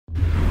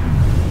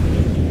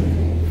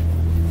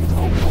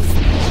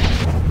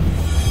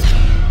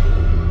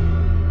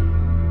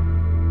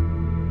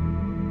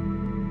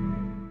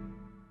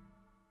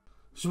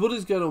So what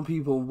is going on,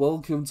 people?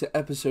 Welcome to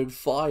episode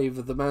 5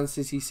 of the Man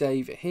City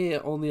Save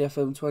here on the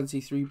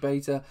FM23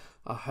 beta.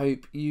 I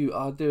hope you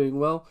are doing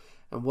well.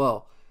 And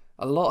well,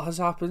 a lot has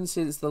happened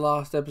since the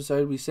last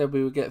episode. We said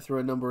we would get through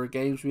a number of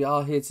games. We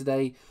are here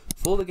today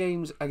for the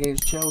games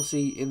against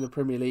Chelsea in the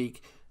Premier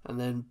League and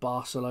then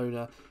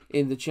Barcelona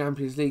in the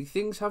Champions League.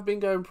 Things have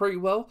been going pretty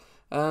well.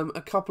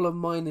 A couple of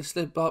minor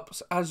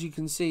slip-ups. As you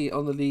can see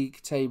on the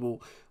league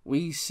table,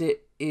 we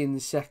sit in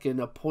second,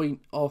 a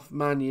point off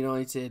Man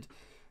United.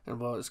 And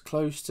well, it's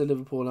close to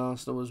Liverpool and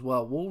Arsenal as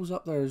well. Wolves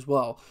up there as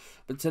well.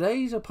 But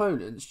today's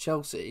opponents,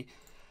 Chelsea,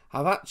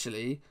 have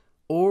actually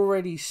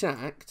already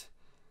sacked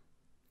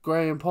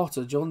Graham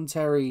Potter. John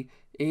Terry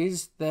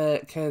is their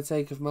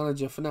caretaker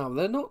manager for now.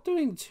 They're not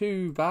doing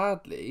too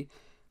badly.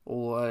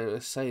 Or I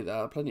say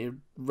that, plenty of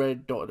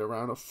red dotted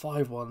around. A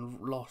 5-1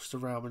 loss to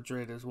Real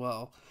Madrid as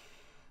well.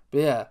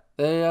 But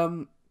yeah,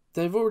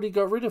 they've already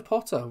got rid of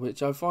Potter,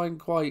 which I find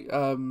quite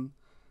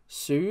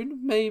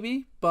soon,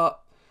 maybe,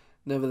 but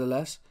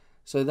nevertheless.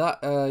 So that,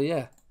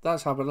 yeah,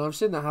 that's happened. I've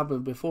seen that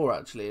happen before,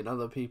 actually, in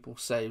other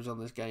people's saves on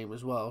this game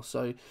as well.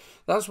 So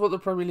that's what the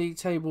Premier League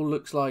table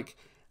looks like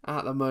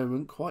at the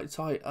moment. Quite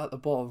tight at the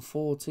bottom.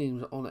 4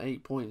 teams on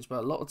 8 points, but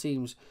a lot of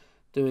teams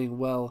doing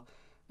well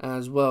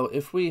as well.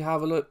 If we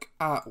have a look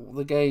at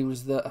the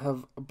games that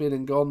have been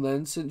and gone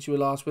then, since you were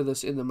last with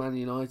us in the Man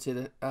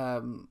United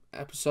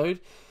episode.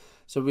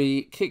 So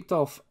we kicked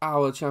off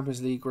our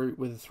Champions League group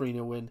with a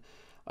 3-0 win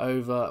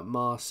over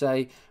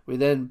Marseille. We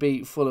then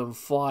beat Fulham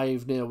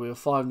 5-0. We were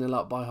 5-0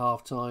 up by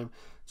half time.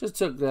 Just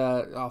took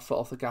our foot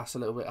off the gas a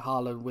little bit.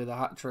 Haaland with a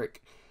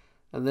hat-trick.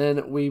 And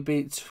then we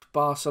beat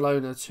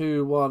Barcelona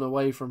 2-1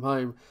 away from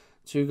home.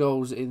 2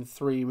 goals in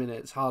 3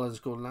 minutes. Haaland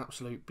scored an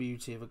absolute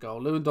beauty of a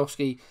goal.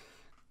 Lewandowski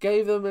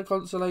gave them a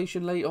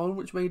consolation late on,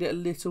 which made it a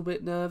little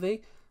bit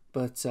nervy.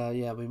 But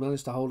yeah, we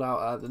managed to hold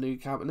out at the new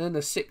camp. And then a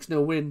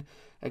 6-0 win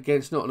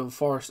against Nottingham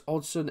Forest.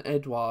 Odsonne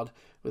Edouard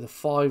with a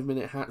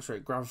 5-minute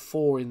hat-trick. Grabbed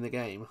 4 in the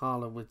game.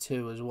 Haaland with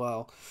 2 as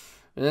well.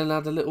 And then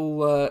had a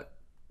little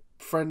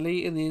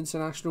friendly in the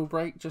international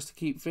break just to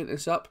keep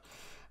fitness up.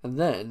 And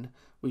then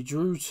we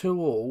drew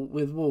 2-2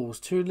 with Wolves.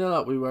 2-0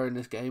 up we were in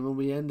this game, and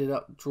we ended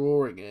up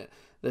drawing it.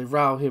 The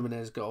Raul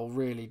Jimenez goal,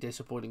 really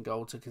disappointing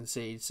goal to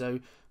concede. So,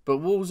 but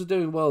Wolves are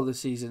doing well this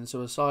season.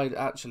 So aside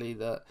actually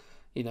that,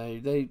 you know,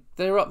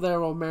 they're up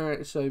there on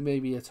merit, so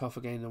maybe a tougher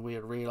game than we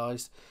had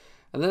realised.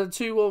 And then a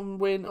 2-1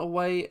 win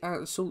away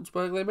at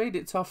Salzburg. They made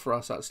it tough for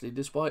us, actually,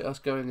 despite us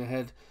going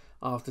ahead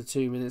after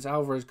 2 minutes.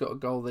 Alvarez got a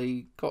goal.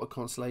 They got a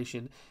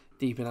consolation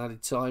deep in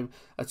added time.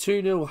 A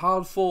 2-0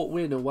 hard-fought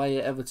win away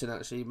at Everton,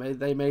 actually.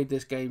 They made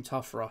this game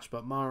tough for us,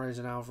 but Mahrez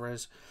and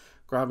Alvarez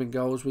grabbing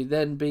goals. We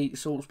then beat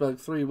Salzburg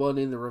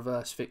 3-1 in the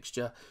reverse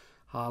fixture.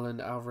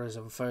 Haaland, Alvarez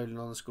and Foden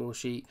on the score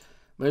sheet.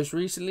 Most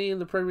recently in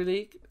the Premier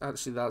League,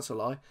 actually that's a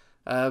lie,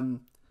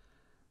 1-0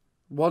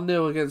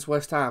 against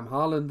West Ham.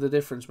 Haaland the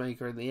difference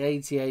maker in the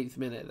 88th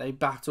minute. They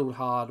battled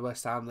hard,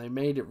 West Ham. They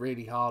made it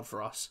really hard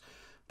for us.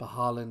 But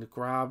Haaland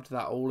grabbed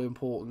that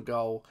all-important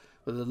goal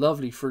with a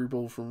lovely through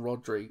ball from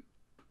Rodri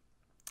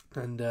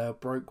and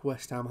broke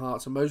West Ham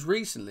hearts. And most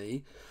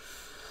recently,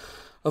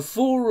 a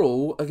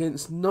 4-4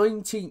 against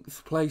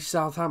 19th place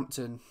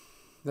Southampton.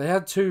 They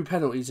had 2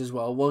 penalties as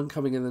well, one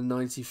coming in the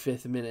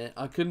 95th minute.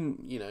 I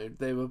couldn't, you know,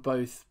 they were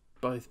both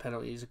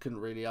penalties. I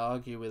couldn't really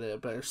argue with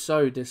it, but it was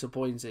so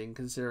disappointing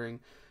considering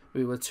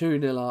we were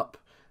 2-0 up,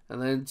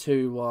 and then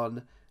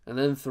 2-1, and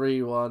then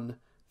 3-1,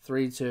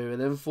 3-2,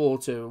 and then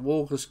 4-2. And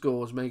Walker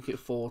scores, make it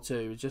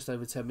 4-2, just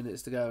over 10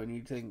 minutes to go, and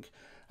you think,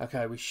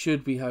 okay, we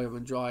should be home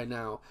and dry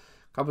now.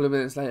 A couple of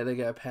minutes later, they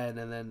get a pen,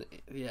 and then,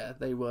 yeah,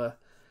 they were...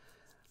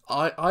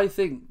 I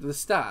think the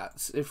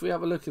stats, if we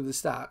have a look at the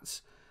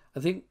stats, I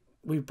think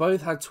we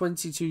both had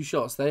 22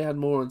 shots. They had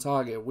more on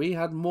target. We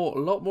had a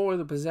lot more in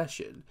the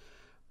possession.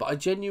 But I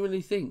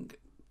genuinely think,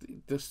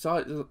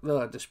 despite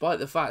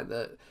the fact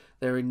that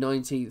they're in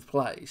 19th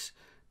place,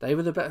 they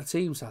were the better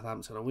team,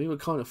 Southampton. And we were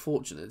kind of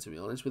fortunate, to be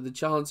honest, with the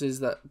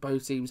chances that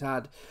both teams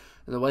had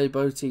and the way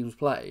both teams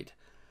played.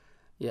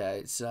 Yeah,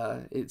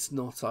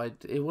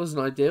 it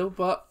wasn't ideal,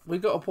 but we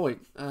got a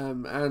point.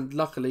 And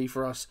luckily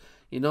for us,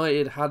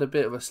 United had a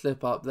bit of a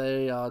slip up.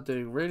 They are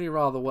doing really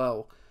rather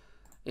well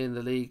in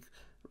the league.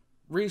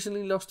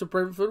 Recently lost to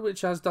Brentford,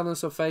 which has done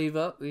us a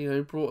favour, you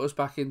know, brought us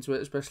back into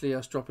it, especially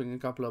us dropping a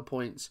couple of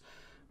points.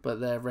 But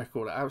their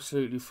record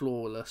absolutely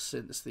flawless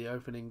since the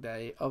opening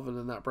day. Other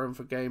than that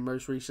Brentford game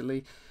most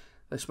recently,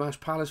 they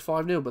smashed Palace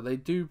 5-0, but they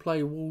do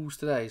play Wolves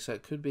today, so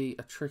it could be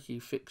a tricky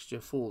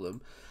fixture for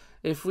them.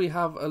 If we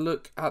have a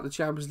look at the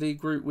Champions League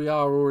group, we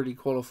are already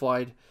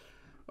qualified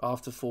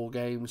after 4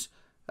 games.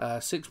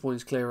 6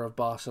 points clear of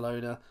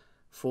Barcelona.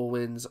 4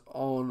 wins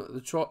on the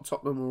trot.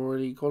 Tottenham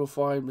already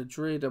qualified.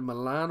 Madrid and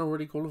Milan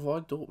already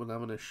qualified. Dortmund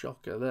having a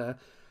shocker there.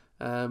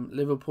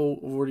 Liverpool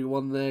have already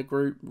won their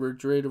group.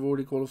 Madrid have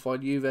already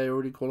qualified. Juve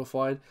already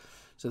qualified.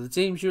 So the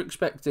teams you're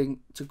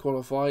expecting to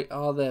qualify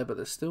are there, but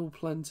there's still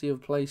plenty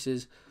of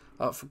places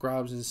up for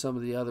grabs in some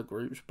of the other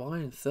groups.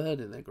 Bayern 3rd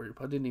in their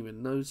group. I didn't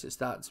even notice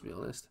that, to be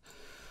honest.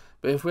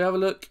 But if we have a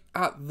look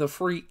at the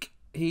freak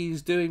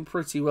he's doing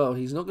pretty well.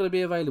 He's not going to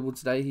be available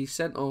today. He's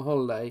sent on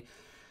holiday.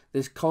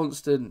 This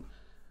constant,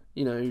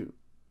 you know,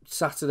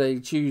 Saturday,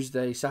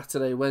 Tuesday,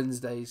 Saturday,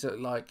 Wednesday. So,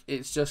 like,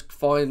 it's just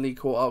finally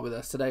caught up with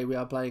us. Today we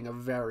are playing a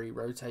very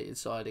rotated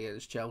side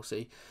against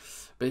Chelsea.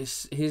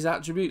 But his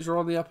attributes are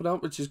on the up and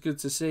up, which is good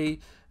to see.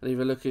 And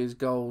even look at his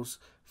goals.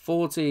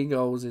 14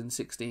 goals in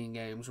 16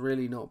 games.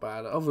 Really not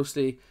bad.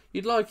 Obviously,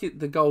 you'd like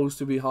the goals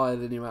to be higher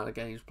than the amount of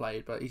games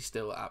played, but he's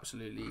still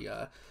absolutely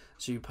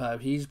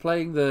superb. He's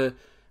playing the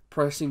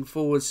pressing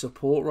forward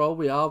support role.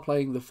 We are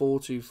playing the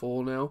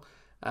 4-2-4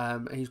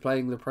 now. He's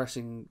playing the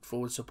pressing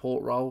forward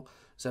support role.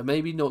 So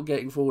maybe not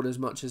getting forward as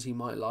much as he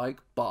might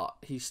like, but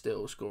he's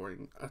still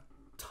scoring a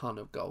ton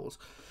of goals.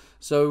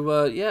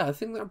 So, yeah, I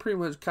think that pretty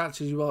much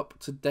catches you up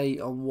to date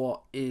on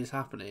what is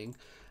happening.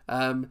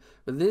 But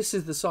this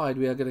is the side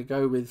we are going to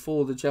go with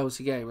for the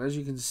Chelsea game. As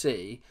you can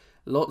see,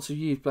 lots of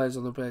youth players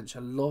on the bench.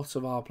 A lot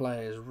of our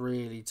players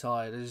really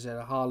tired. As I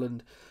said,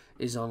 Haaland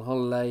is on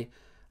holiday.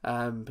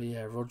 But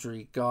yeah,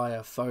 Rodri,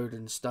 Gaia,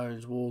 Foden,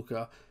 Stones,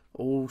 Walker,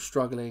 all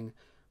struggling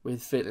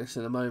with fitness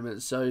at the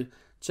moment. So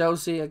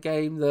Chelsea, a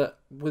game that,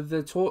 with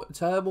the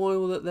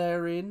turmoil that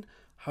they're in,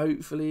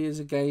 hopefully is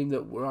a game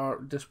that we're,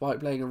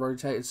 despite playing a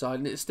rotated side,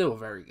 and it's still a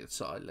very good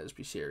side, let's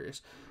be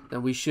serious,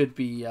 then we should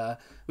be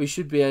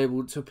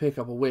able to pick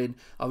up a win.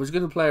 I was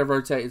going to play a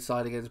rotated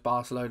side against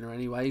Barcelona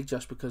anyway,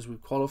 just because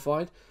we've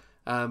qualified,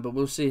 but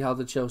we'll see how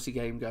the Chelsea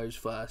game goes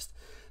first.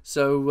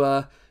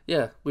 So,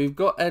 yeah, we've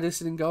got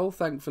Edison in goal.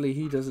 Thankfully,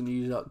 he doesn't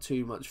use up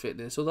too much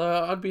fitness,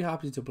 although I'd be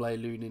happy to play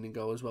Lunin in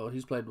goal as well.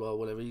 He's played well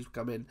whenever he's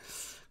come in.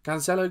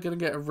 Cancelo going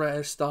to get a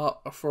rare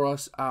start for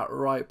us at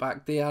right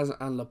back. Diaz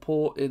and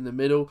Laporte in the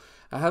middle.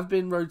 I have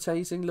been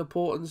rotating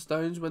Laporte and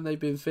Stones when they've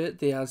been fit.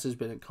 Diaz has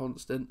been a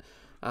constant.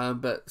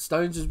 But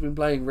Stones has been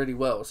playing really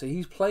well. So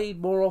he's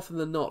played more often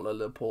than not than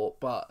Laporte.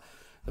 But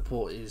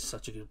Laporte is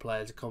such a good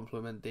player to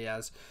complement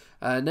Diaz.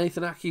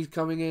 Nathan Ake's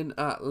coming in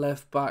at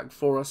left back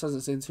for us.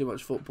 Hasn't seen too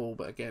much football.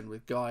 But again,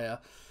 with Gaia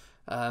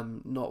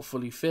not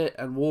fully fit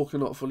and Walker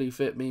not fully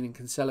fit, meaning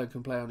Cancelo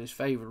can play on his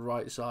favourite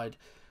right side.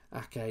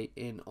 Ake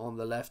in on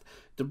the left.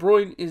 De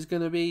Bruyne is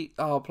going to be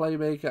our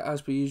playmaker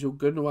as per usual.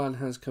 Gundogan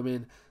has come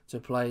in to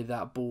play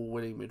that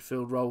ball-winning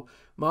midfield role.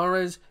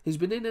 Mahrez, he's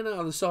been in and out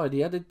of the side.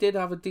 He did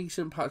have a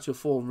decent patch of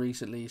form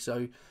recently,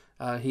 so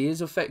he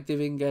is effective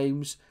in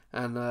games,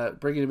 and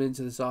bringing him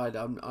into the side,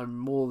 I'm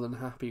more than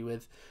happy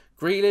with.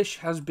 Grealish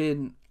has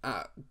been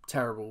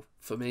terrible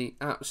for me,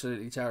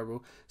 absolutely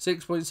terrible.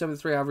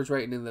 6.73 average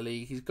rating in the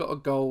league. He's got a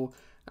goal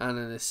and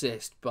an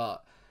assist,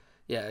 but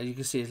yeah, you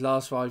can see his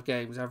last 5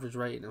 games, average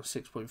rating of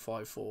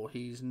 6.54.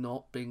 He's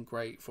not been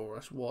great for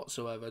us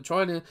whatsoever.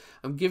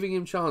 I'm giving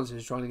him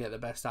chances, trying to get the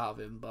best out of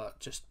him, but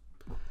just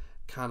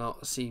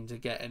cannot seem to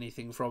get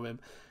anything from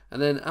him.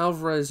 And then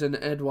Alvarez and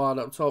Edouard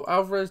up top.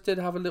 Alvarez did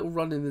have a little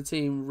run in the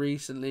team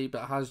recently,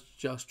 but has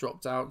just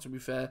dropped out, to be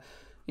fair.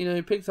 You know,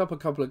 he picked up a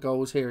couple of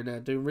goals here and there,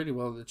 doing really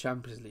well in the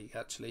Champions League,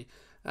 actually.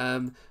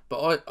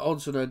 But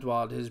Odsonne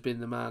Edouard has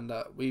been the man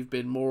that we've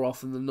been more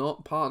often than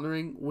not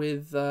partnering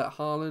with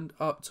Haaland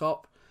up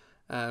top.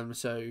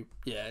 So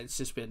yeah, it's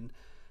just been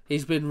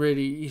he's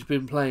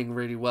been playing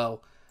really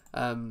well.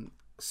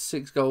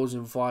 6 goals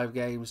in 5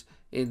 games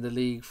in the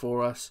league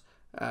for us.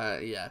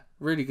 Yeah,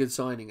 really good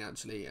signing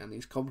actually, and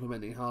he's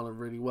complementing Haaland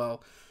really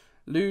well.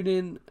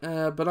 Lunin,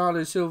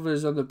 Bernardo Silva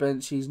is on the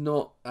bench. He's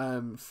not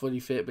fully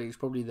fit, but he's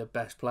probably the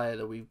best player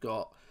that we've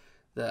got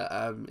that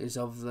is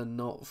of the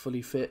not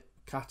fully fit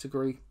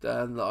category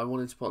that I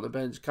wanted to put on the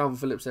bench. Calvin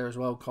Phillips there as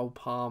well, Cole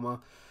Palmer,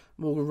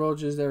 Morgan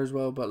Rogers there as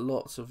well, but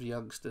lots of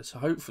youngsters. So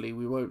hopefully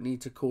we won't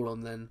need to call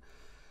on them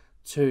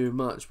too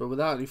much. But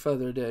without any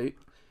further ado,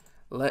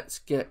 let's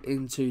get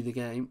into the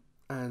game.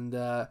 And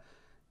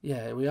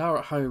yeah, we are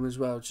at home as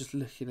well, just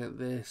looking at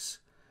this.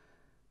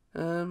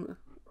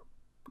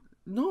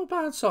 Not a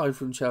bad side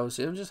from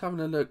Chelsea. I'm just having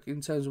a look in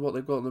terms of what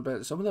they've got on the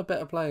bench. Some of the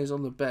better players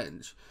on the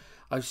bench.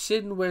 I've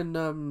seen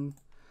when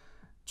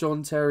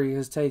John Terry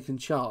has taken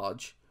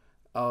charge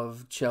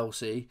of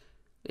Chelsea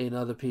in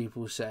other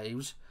people's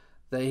saves,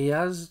 that he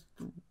has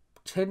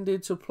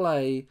tended to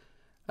play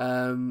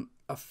a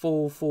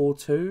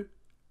 4-4-2,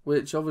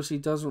 which obviously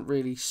doesn't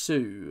really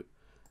suit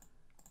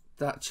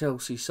that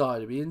Chelsea side.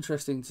 It'd be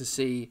interesting to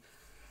see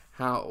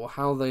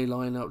how they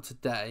line up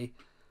today.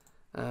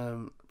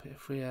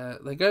 If we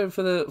they're going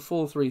for the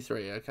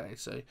 4-3-3, okay,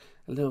 so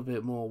a little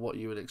bit more what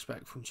you would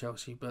expect from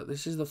Chelsea. But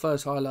this is the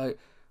first highlight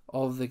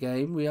of the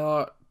game.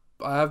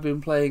 I have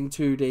been playing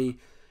 2D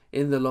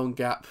in the long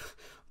gap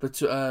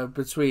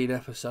between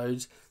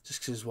episodes,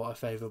 just because it's what I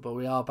favour. But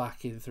we are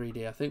back in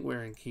 3D. I think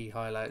we're in key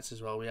highlights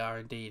as well. We are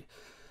indeed.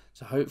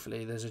 So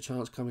hopefully there's a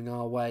chance coming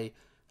our way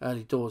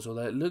early doors.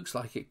 Although it looks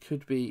like it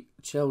could be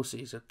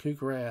Chelsea. So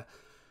Cucurella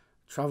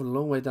travelling a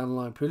long way down the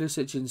line.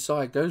 Pulisic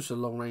inside, goes for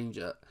the long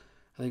ranger.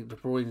 I think De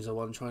Bruyne's the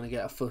one trying to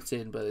get a foot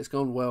in, but it's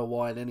gone well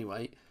wide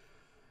anyway.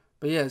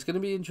 But yeah, it's going to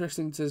be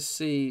interesting to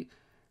see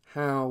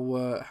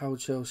how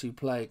Chelsea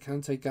play.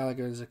 Kante,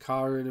 Gallagher and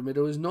Zakaria in the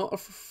middle is not a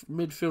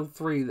midfield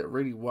 3 that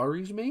really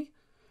worries me,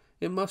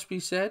 it must be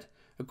said.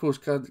 Of course,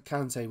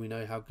 Kante, we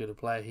know how good a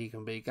player he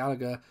can be.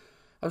 Gallagher,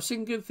 I've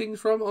seen good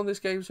things from on this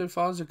game so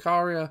far.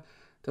 Zakaria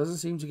doesn't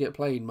seem to get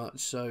played much,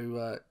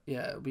 so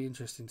yeah, it'll be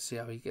interesting to see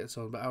how he gets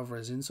on. But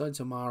Alvarez inside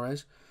to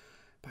Mahrez.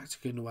 Back to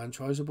Gundogan,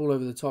 tries the ball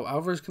over the top.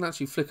 Alvarez can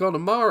actually flick on,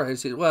 and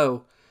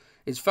Mahrez,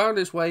 it's found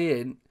its way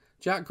in.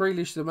 Jack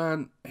Grealish, the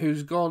man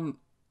who's gone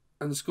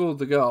and scored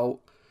the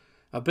goal.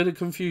 A bit of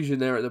confusion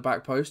there at the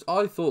back post.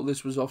 I thought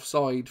this was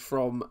offside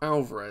from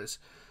Alvarez,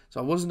 so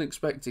I wasn't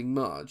expecting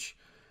much.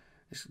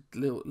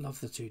 Love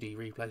the 2D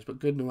replays, but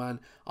Gundogan,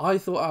 I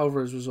thought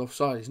Alvarez was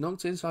offside. He's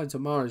knocked inside to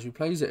Mahrez, who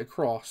plays it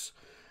across,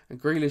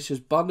 and Grealish has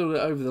bundled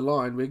it over the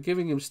line. We're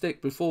giving him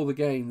stick before the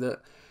game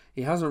that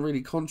he hasn't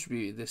really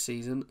contributed this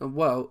season, and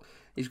well,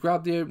 he's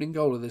grabbed the opening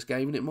goal of this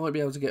game, and it might be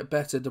able to get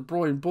better. De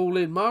Bruyne, ball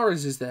in,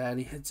 Mahrez is there, and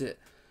he hits it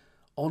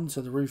onto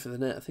the roof of the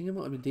net. I think it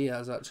might have been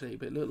Diaz, actually,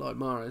 but it looked like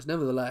Mahrez.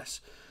 Nevertheless,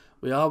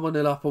 we are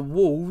 1-0 up, and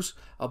Wolves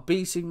are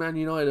beating Man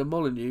United and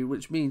Molineux,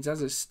 which means,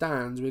 as it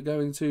stands, we're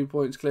going 2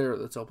 points clear at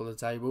the top of the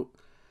table.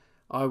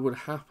 I would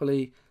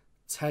happily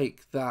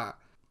take that.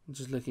 I'm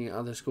just looking at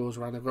other scores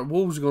around.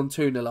 Wolves have gone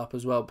 2-0 up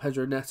as well.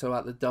 Pedro Neto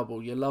at the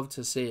double. You love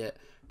to see it.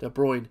 De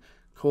Bruyne,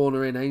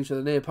 corner in, aims for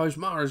the near post.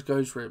 Mahrez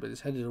goes for it, but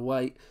it's headed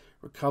away.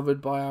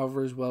 Recovered by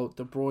Alvarez as well.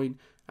 De Bruyne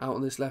out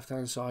on this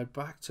left-hand side.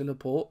 Back to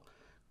Laporte.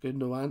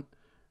 Gundogan.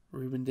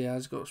 Ruben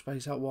Diaz got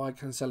space out wide.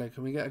 Cancelo,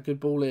 can we get a good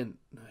ball in?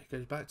 No, it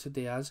goes back to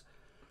Diaz.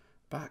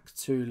 Back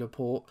to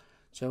Laporte.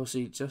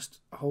 Chelsea just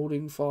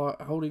holding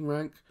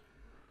rank.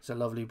 It's a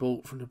lovely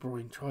ball from De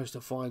Bruyne. Tries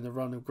to find the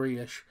run of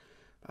Grealish.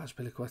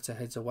 Azpilicueta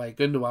heads away.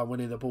 Gundogan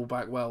winning the ball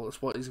back well.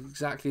 That's what he's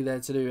exactly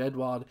there to do.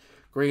 Edouard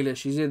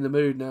Grealish, he's in the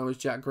mood now as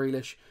Jack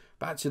Grealish.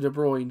 Back to De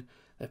Bruyne.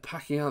 They're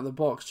packing out the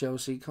box,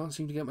 Chelsea. Can't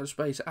seem to get much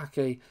space.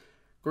 Ake,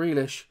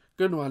 Grealish.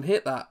 Gundogan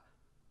hit that.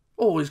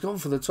 Oh, he's gone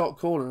for the top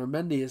corner, and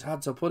Mendy has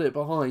had to put it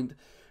behind.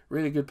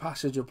 Really good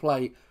passage of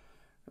play.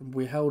 And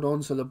we held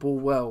on to the ball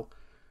well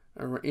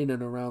in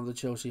and around the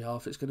Chelsea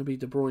half. It's going to be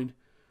De Bruyne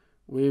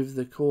with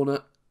the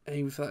corner.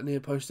 Aim for that near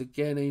post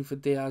again. Aim for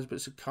Diaz, but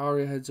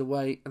Zakaria heads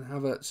away, and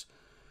Havertz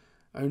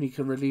only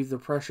can relieve the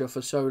pressure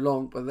for so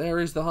long. But there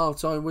is the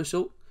half-time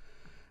whistle,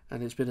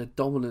 and it's been a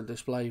dominant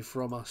display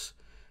from us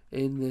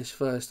in this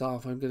first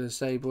half. I'm going to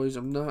say, boys,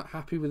 I'm not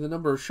happy with the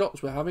number of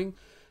shots we're having.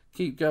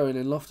 Keep going,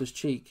 and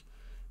Loftus-Cheek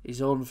is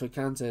on for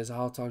Kante as a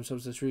half-time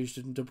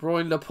substitution. De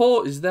Bruyne,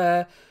 Laporte is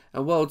there,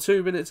 and well,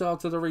 2 minutes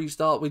after the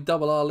restart, we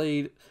double our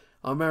lead.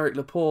 Aymeric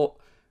Laporte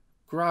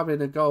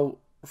grabbing a goal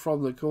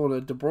from the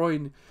corner. De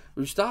Bruyne,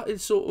 we've started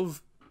sort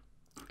of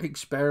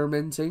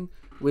experimenting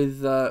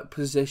with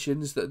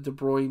positions that De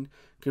Bruyne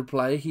could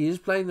play. He is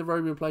playing the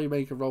roaming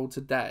playmaker role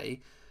today.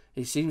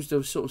 He seems to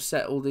have sort of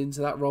settled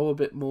into that role a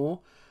bit more,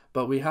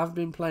 but we have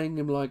been playing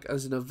him like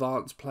as an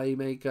advanced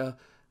playmaker.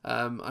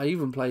 I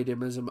even played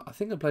him as I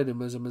think I played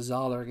him as a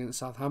Mazzala against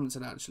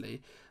Southampton,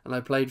 actually, and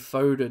I played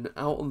Foden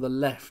out on the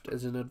left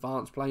as an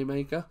advanced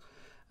playmaker.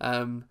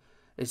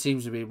 It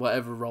seems to be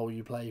whatever role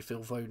you play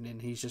Phil Foden in,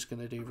 he's just going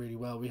to do really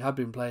well. We have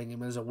been playing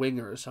him as a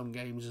winger at some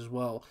games as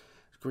well.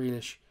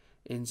 Grealish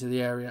into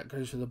the area,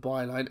 goes for the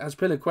byline.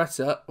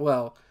 Azpilicueta,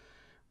 well,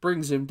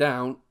 brings him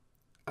down.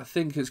 I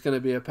think it's going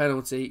to be a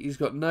penalty. He's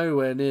got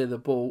nowhere near the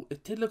ball.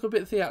 It did look a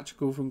bit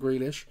theatrical from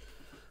Grealish.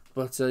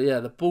 But yeah,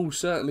 the ball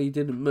certainly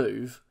didn't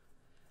move.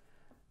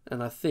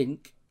 And I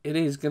think it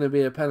is going to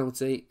be a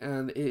penalty.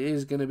 And it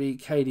is going to be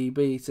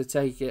KDB to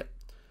take it.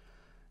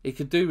 He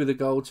could do with a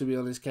goal, to be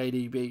honest,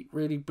 KDB.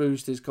 Really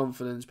boost his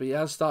confidence. But he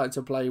has started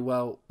to play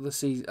well as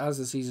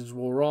the seasons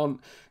wore on.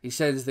 He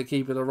sends the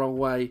keeper the wrong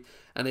way.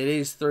 And it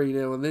is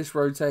 3-0. And this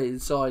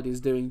rotated side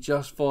is doing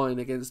just fine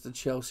against the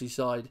Chelsea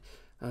side.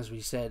 As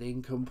we said,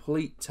 in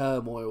complete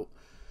turmoil.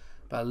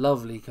 But a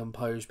lovely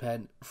composed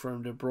pen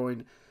from De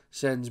Bruyne.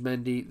 Sends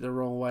Mendy the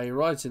wrong way,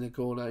 right in the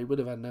corner. He would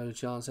have had no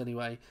chance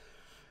anyway.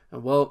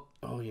 And well,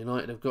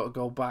 United have got a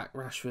goal back.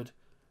 Rashford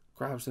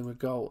grabs them a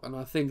goal. And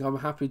I think I'm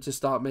happy to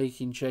start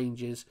making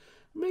changes.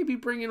 Maybe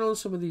bringing on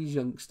some of these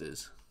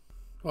youngsters.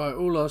 Right,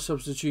 all our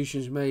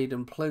substitutions made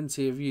and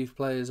plenty of youth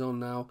players on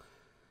now.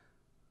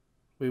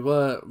 We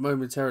were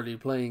momentarily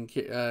playing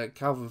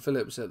Calvin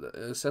Phillips at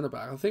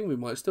centre-back. I think we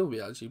might still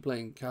be actually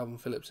playing Calvin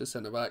Phillips at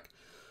centre-back.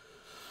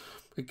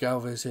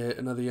 Galvez here,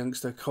 another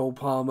youngster. Cole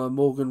Palmer,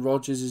 Morgan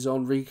Rogers is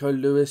on. Rico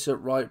Lewis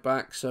at right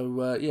back.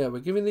 So, yeah, we're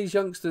giving these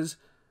youngsters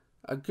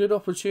a good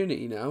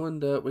opportunity now.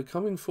 And we're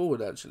coming forward,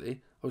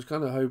 actually. I was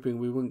kind of hoping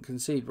we wouldn't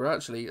concede. But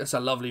actually, that's a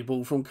lovely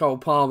ball from Cole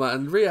Palmer.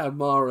 And Riyad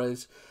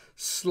Mahrez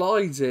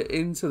slides it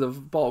into the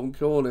bottom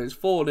corner. It's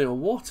 4-0.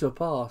 What a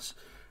pass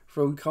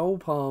from Cole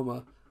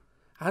Palmer.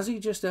 Has he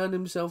just earned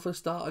himself a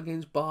start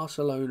against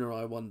Barcelona,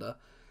 I wonder?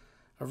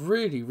 I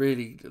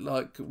really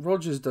like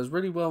Rogers does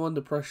really well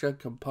under pressure,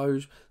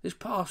 composed. This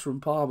pass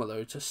from Palmer,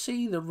 though, to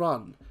see the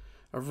run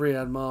of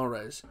Riyad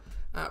Mahrez,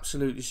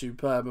 absolutely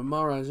superb. And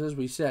Mahrez, as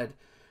we said,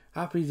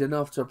 happy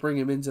enough to bring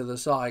him into the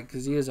side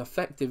because he is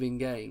effective in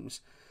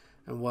games.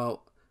 And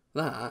well,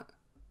 that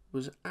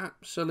was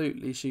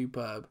absolutely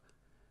superb.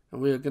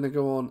 And we are going to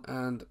go on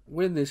and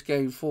win this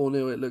game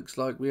 4-0. It looks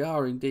like we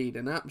are indeed.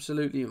 An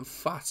absolutely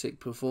emphatic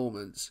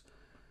performance.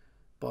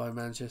 by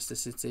Manchester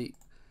City.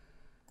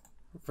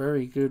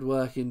 Very good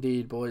work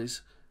indeed,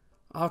 boys.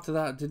 After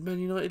that, did Man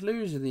United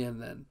lose in the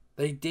end then?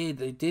 They did.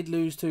 They did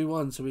lose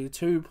 2-1, so we're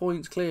 2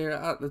 points clear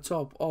at the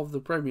top of the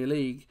Premier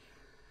League.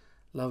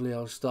 Lovely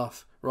old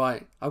stuff.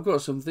 Right, I've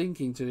got some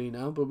thinking to do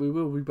now, but we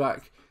will be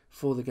back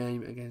for the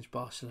game against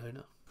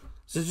Barcelona.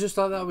 So just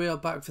like that, we are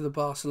back for the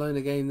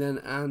Barcelona game then,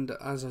 and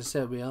as I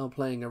said, we are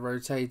playing a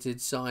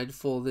rotated side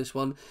for this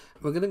one.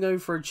 We're going to go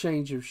for a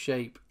change of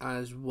shape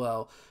as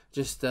well.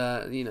 Just,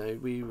 you know,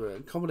 we were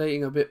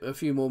accommodating a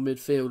few more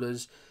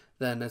midfielders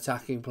than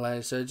attacking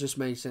players, so it just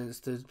made sense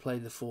to play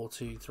the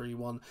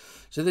 4-2-3-1.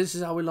 So this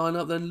is how we line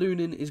up then.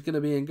 Lunin is going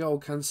to be in goal.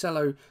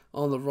 Cancelo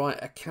on the right.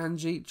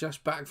 Akanji,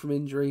 just back from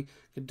injury,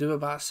 could do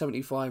about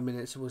 75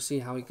 minutes, and we'll see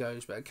how he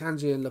goes. But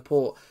Akanji and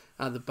Laporte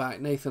at the back.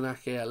 Nathan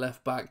Ake at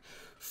left back.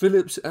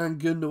 Phillips and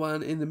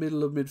Gundogan in the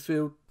middle of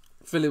midfield.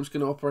 Phillips going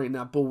to operate in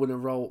that ball winner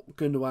role.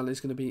 Gundogan is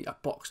going to be a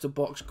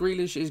box-to-box.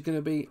 Grealish is going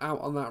to be out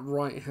on that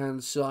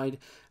right-hand side.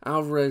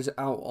 Alvarez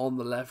out on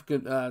the left.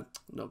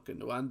 Not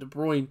Gundogan. De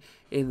Bruyne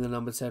in the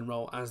number 10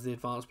 role as the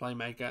advanced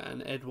playmaker.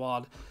 And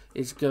Edouard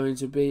is going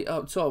to be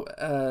up top.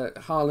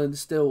 Haaland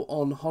still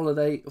on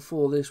holiday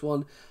for this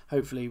one.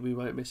 Hopefully we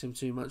won't miss him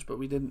too much, but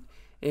we didn't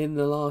in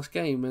the last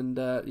game. And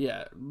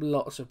yeah,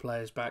 lots of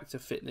players back to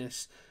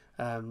fitness.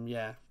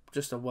 Yeah,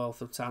 just a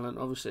wealth of talent.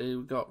 Obviously,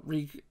 we've got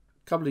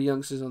couple of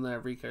youngsters on there,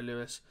 Rico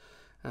Lewis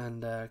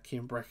and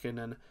Kian Brecken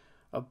and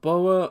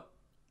Aboa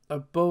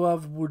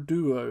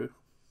Wuduo.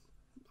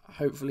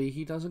 Hopefully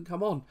he doesn't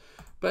come on.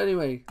 But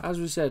anyway, as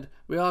we said,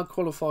 we are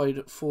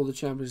qualified for the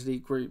Champions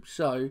League group,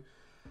 so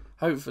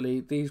hopefully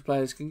these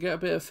players can get a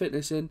bit of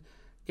fitness in,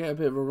 get a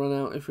bit of a run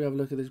out. If we have a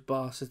look at this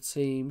Barca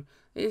team,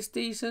 it's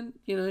decent,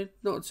 you know,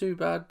 not too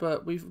bad,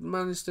 but we've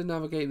managed to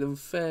navigate them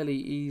fairly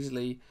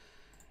easily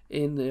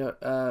in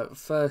the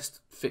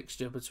first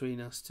fixture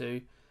between us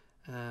two.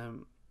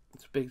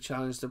 It's a big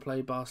challenge to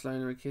play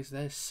Barcelona because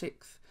they're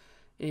 6th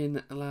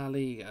in La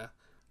Liga,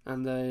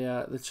 and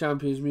the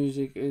Champions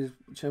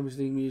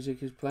League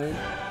music is playing.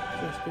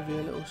 Just give you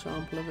a little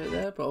sample of it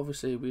there, but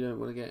obviously we don't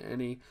want to get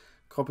any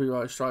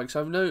copyright strikes.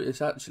 I've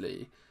noticed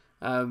actually,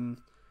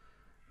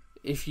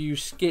 if you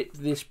skip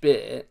this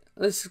bit,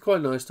 this is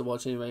quite nice to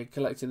watch anyway.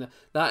 Collecting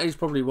that is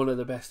probably one of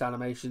the best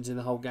animations in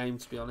the whole game,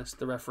 to be honest.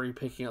 The referee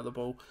picking up the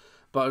ball,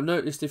 but I've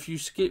noticed if you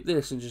skip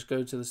this and just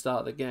go to the start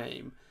of the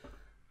game,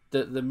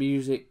 that the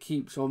music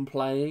keeps on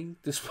playing,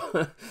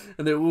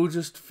 and it will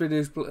just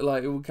finish,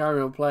 like it will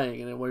carry on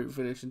playing and it won't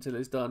finish until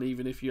it's done,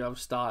 even if you have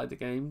started the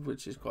game,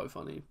 which is quite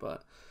funny.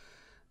 But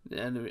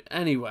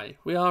anyway,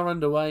 we are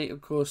underway.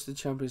 Of course, the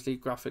Champions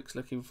League graphics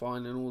looking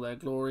fine in all their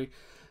glory.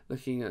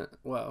 Looking at,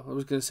 well, I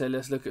was going to say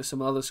let's look at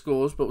some other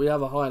scores, but we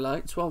have a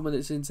highlight. 12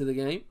 minutes into the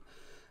game,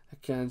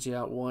 Akanji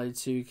out wide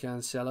to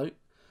Cancelo.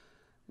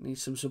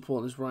 Needs some support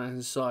on his right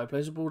hand side.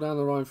 Plays the ball down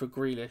the line for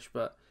Grealish,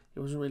 but it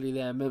wasn't really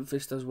there.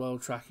 Memphis does well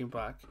tracking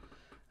back.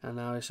 And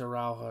now it's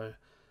Araujo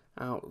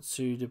out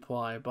to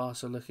Depay.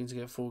 Barca looking to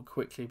get forward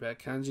quickly, but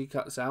Akanji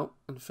cuts out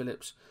and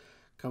Phillips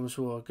comes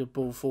forward. Good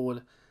ball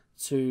forward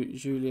to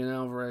Julian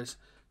Alvarez.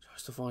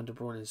 Tries to find De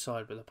Bruyne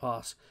inside, but the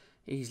pass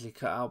easily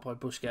cut out by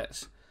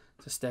Busquets.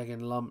 To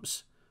Stegen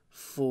lumps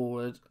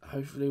forward.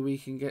 Hopefully we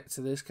can get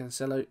to this.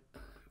 Cancelo.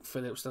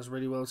 Phillips does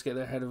really well to get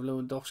there ahead of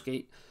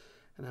Lewandowski.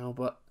 And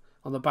Albert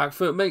on the back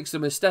foot makes the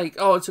mistake.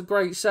 Oh, it's a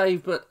great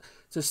save, but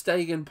Ter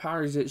Stegen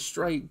parries it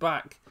straight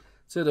back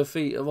to the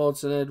feet of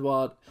Odsonne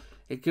Edouard.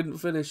 It couldn't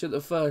finish at the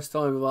first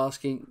time of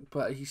asking,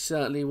 but he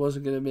certainly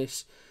wasn't going to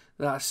miss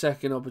that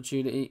second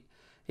opportunity.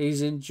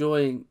 He's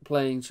enjoying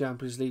playing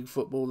Champions League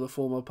football, the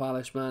former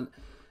Palace man.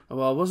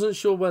 Well, I wasn't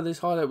sure where this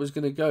highlight was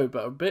going to go,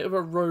 but a bit of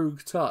a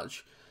rogue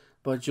touch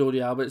by Jordi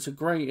Alba. It's a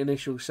great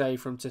initial save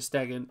from Ter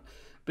Stegen.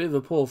 Bit of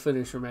a poor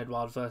finish from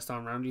Edouard first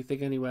time round. You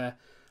think anywhere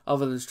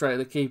other than straight at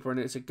the keeper and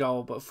it's a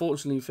goal, but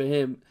fortunately for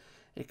him,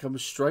 it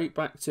comes straight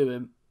back to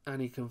him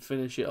and he can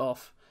finish it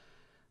off.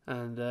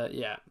 And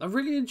yeah, I'm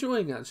really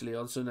enjoying actually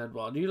Odsonne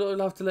Edouard. You'll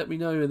have to let me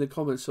know in the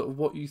comments sort of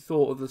what you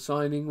thought of the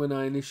signing when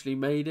I initially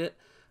made it.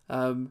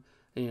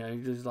 You know,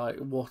 just like,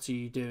 what are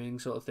you doing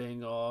sort of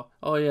thing, or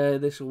oh yeah,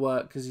 this will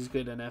work because he's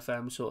good in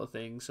FM sort of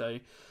thing. So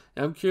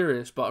I'm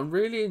curious, but I'm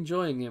really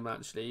enjoying him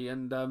actually,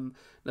 and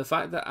the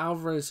fact that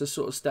Alvarez has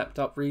sort of stepped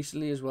up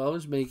recently as well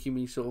is making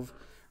me sort of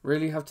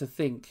really have to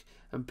think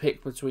and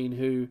pick between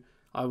who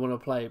I want to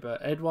play. But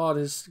Edouard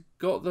has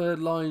got the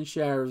lion's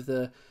share of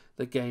the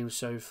game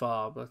so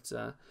far, but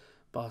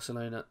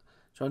Barcelona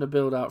trying to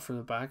build out from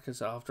the back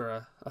as after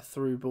a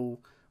through ball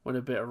went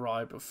a bit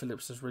awry, but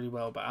Phillips does really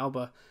well. But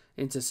Alba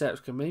intercepts,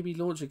 can maybe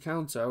launch a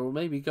counter or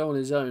maybe go on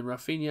his own.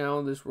 Rafinha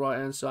on this right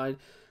hand side.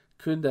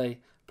 Koundé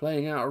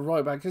playing out a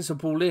right back, gets a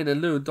ball in,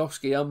 and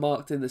Lewandowski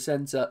unmarked in the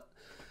centre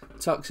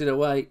tucks it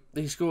away.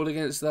 He scored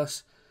against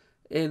us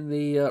in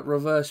the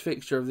reverse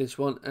fixture of this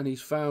one, and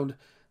he's found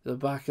the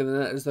back of the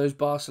net as those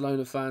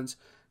Barcelona fans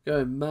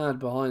going mad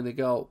behind the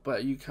goal.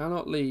 But you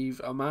cannot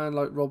leave a man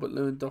like Robert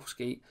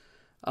Lewandowski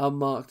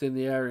unmarked in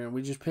the area, and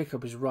we just pick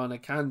up his run.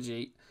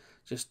 Akanji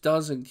just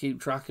doesn't keep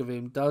track of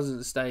him,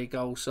 doesn't stay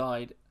goal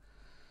side.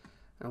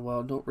 And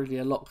well, not really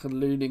a lot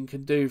Lunin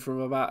can do from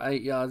about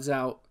 8 yards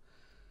out.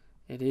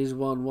 It is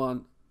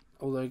 1-1.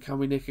 Although, can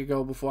we nick a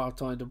goal before half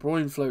time? De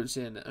Bruyne floats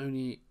in,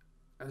 only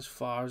as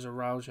far as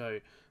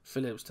Araujo.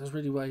 Phillips does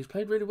really well. He's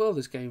played really well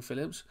this game,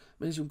 Phillips.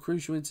 Made some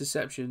crucial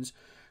interceptions.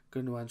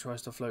 Gundogan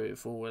tries to float it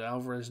forward.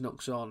 Alvarez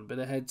knocks on. Bit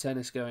of head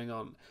tennis going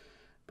on.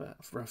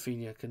 But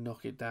Rafinha can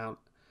knock it down.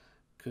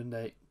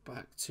 Koundé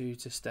back to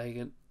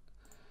Stegen.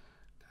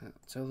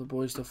 Tell the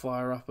boys to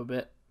fire up a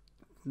bit.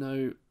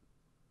 No,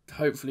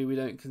 hopefully we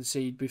don't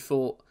concede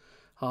before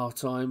half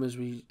time as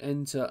we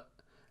enter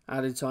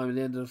added time at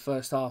the end of the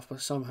first half,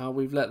 but somehow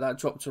we've let that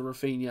drop to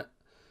Rafinha.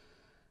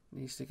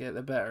 Needs to get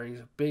the better. He's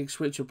a big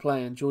switch of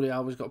play, and Jordi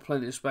Alba's got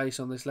plenty of space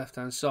on this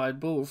left-hand side.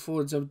 Ball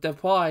forward to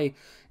Depay.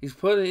 He's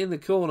put it in the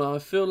corner. I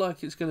feel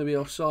like it's going to be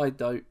offside,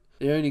 though.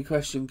 The only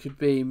question could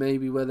be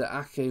maybe whether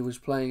Ake was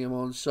playing him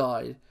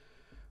onside.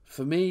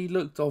 For me, he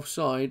looked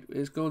offside.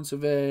 It's gone to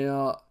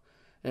VAR.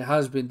 It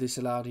has been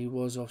disallowed. He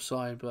was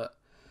offside, but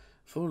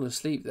falling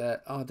asleep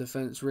there. Our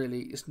defence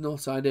really, it's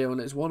not ideal,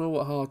 and it's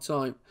 1-0 at half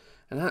time.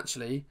 And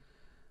actually,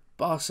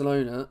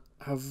 Barcelona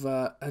have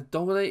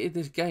dominated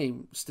this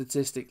game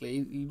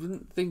statistically. You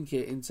wouldn't think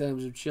it in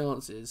terms of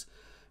chances.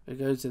 They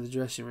go to the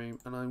dressing room,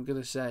 and I'm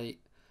going to say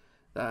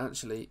that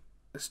actually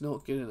it's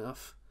not good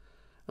enough.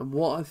 And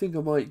what I think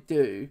I might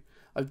do,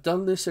 I've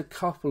done this a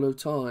couple of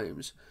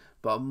times,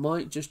 but I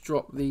might just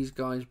drop these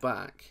guys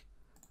back.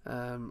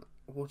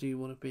 What do you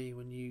want to be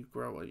when you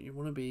grow up? You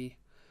want to be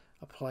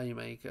a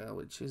playmaker,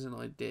 which isn't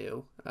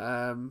ideal.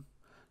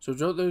 So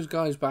drop those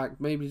guys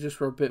back, maybe just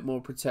for a bit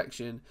more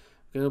protection.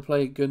 I'm going to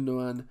play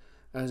Gundogan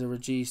as a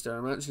regista.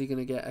 I'm actually going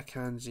to get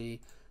Akanji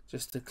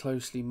just to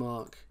closely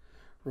mark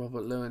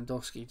Robert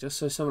Lewandowski, just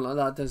so something like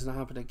that doesn't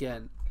happen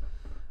again.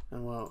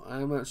 And well,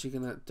 I am actually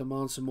going to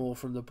demand some more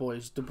from the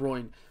boys. De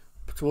Bruyne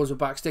towards the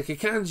back stick.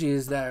 Akanji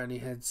is there and he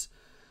heads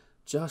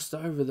just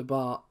over the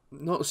bar.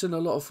 Not seen a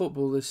lot of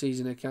football this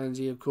season,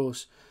 Akanji. Of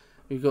course,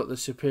 we've got the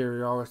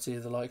superiority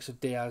of the likes of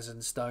Diaz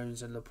and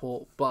Stones and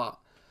Laporte, but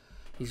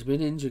he's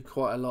been injured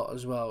quite a lot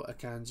as well,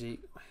 Akanji.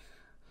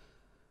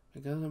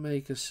 We're going to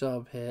make a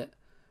sub here.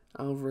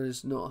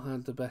 Alvarez not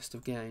had the best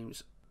of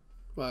games.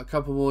 Well, a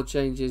couple more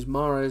changes.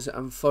 Mahrez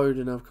and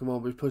Foden have come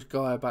on. We've pushed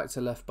Gaia back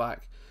to left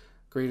back.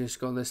 Grealish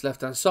gone this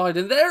left-hand side.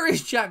 And there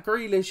is Jack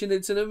Grealish, and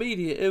it's an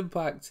immediate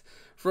impact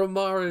from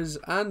Mahrez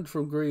and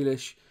from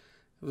Grealish.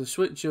 The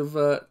switch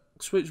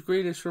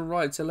Grealish from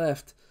right to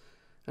left.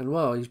 And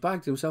well, he's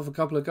bagged himself a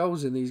couple of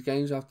goals in these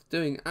games after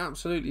doing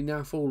absolutely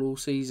naff all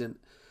season.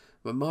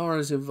 But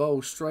Mahrez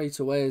involved straight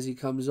away as he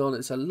comes on.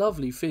 It's a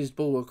lovely fizzed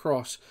ball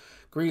across.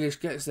 Grealish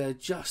gets there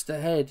just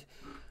ahead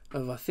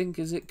of, I think,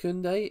 is it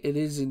Koundé? It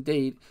is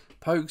indeed.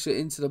 Pokes it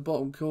into the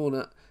bottom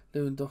corner.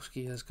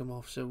 Lewandowski has come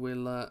off, so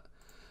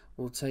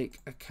we'll take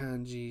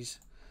Akanji's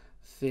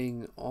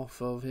thing off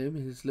of him,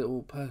 his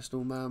little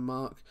personal man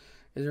mark.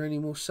 Is there any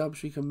more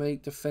subs we can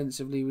make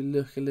defensively? We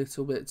look a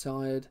little bit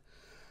tired.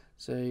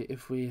 So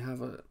if we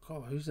have a...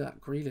 Oh, who's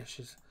that?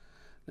 Grealish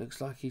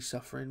looks like he's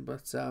suffering,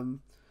 but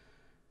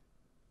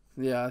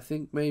yeah, I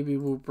think maybe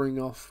we'll bring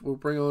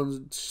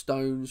on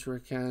Stones for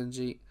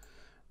Akanji,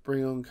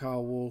 bring on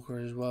Kyle Walker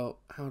as well.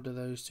 How do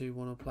those two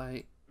want to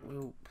play?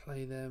 We'll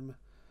play them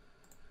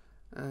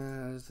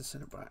as the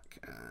centre back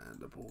and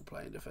the ball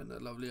playing defender.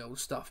 Lovely old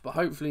stuff. But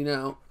hopefully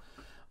now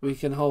we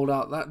can hold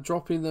out. That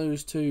dropping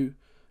those two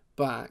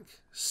back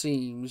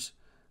seems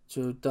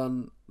to have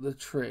done the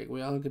trick.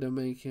 We are going to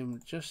make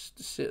him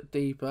just sit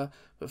deeper,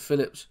 but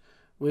Phillips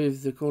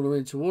with the corner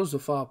in towards the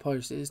far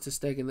post. It is to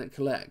Stegen that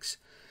collects.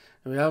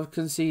 And we have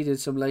conceded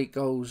some late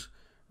goals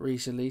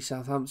recently,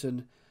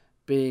 Southampton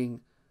being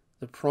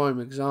the prime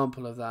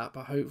example of that,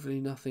 but hopefully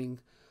nothing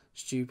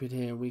stupid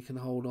here. We can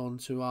hold on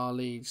to our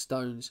lead.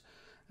 Stones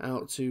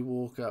out to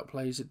Walker,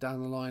 plays it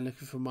down the line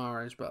looking for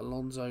Mahrez, but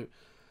Alonso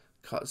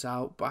cuts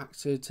out, back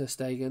to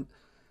Stegen.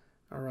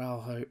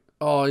 Araujo.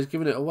 Oh, he's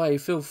giving it away.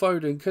 Phil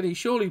Foden, could he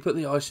surely put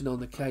the icing on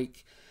the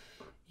cake?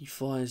 He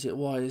fires it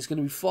wide. There's going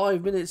to be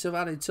 5 minutes of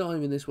added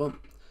time in this one.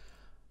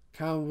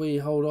 Can we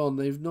hold on?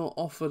 They've not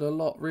offered a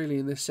lot really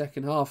in this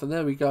second half. And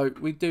there we go.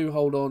 We do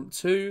hold on.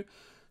 2-1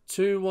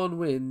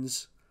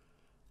 wins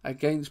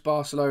against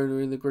Barcelona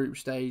in the group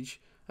stage.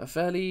 A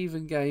fairly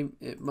even game,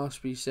 it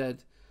must be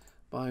said.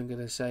 But I'm going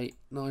to say,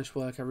 nice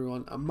work,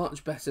 everyone. A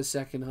much better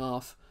second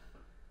half.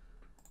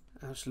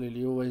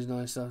 Absolutely, always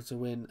nice to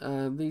win.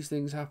 These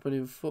things happen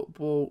in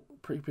football.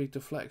 Pretty big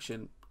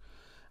deflection.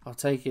 I'll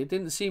take it. It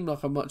didn't seem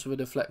like much of a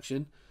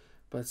deflection,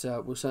 but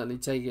we'll certainly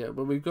take it.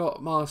 But we've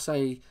got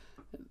Marseille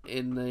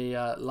in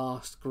the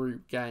last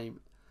group game.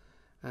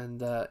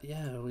 And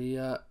yeah, we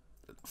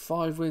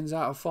 5 wins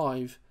out of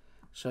 5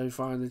 so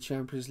far in the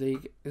Champions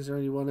League. Is there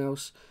anyone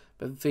else?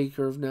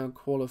 Benfica have now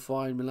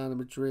qualified. Milan and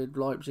Madrid,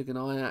 Leipzig and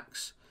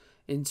Ajax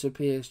into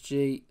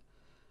PSG,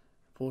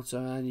 Porto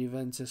and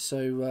Juventus.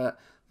 So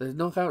the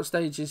knockout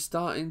stage is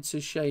starting to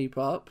shape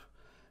up.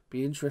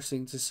 Be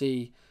interesting to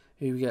see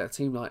who we get. A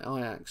team like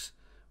Ajax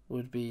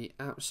would be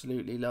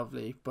absolutely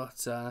lovely,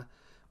 but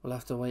we'll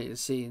have to wait and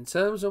see. In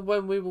terms of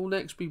when we will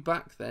next be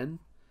back then,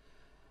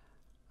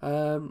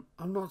 I'm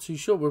not too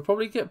sure. We'll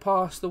probably get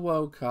past the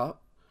World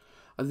Cup.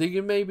 I'm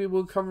thinking maybe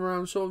we'll come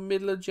around sort of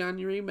middle of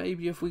January.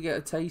 Maybe if we get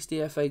a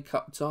tasty FA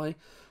Cup tie,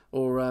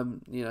 or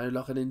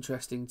like an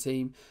interesting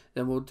team,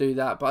 then we'll do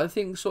that. But I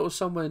think sort of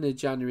somewhere near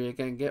January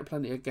again, get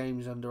plenty of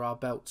games under our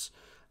belts,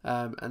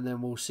 and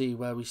then we'll see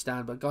where we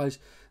stand. But guys,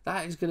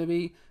 that is going to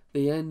be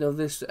the end of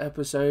this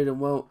episode. And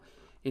well,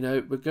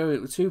 we're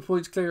going 2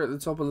 points clear at the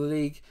top of the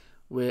league.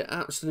 We're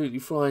absolutely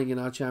flying in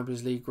our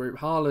Champions League group.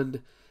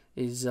 Haaland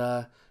is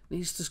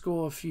needs to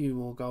score a few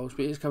more goals,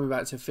 but he's coming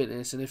back to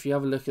fitness. And if you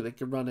have a look at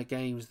the run of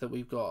games that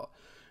we've got,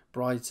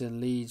 Brighton,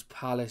 Leeds,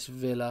 Palace,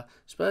 Villa,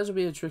 Spurs will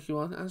be a tricky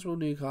one, as will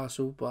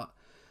Newcastle, but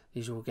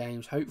these are all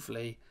games.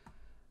 Hopefully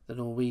the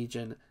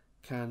Norwegian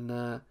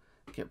can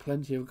get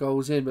plenty of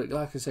goals in. But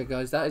like I said,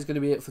 guys, that is going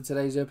to be it for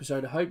today's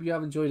episode. I hope you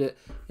have enjoyed it.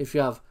 If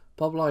you have,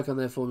 pop a like on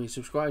there for me,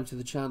 subscribe to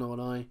the channel,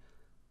 and I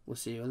will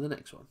see you in the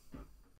next one.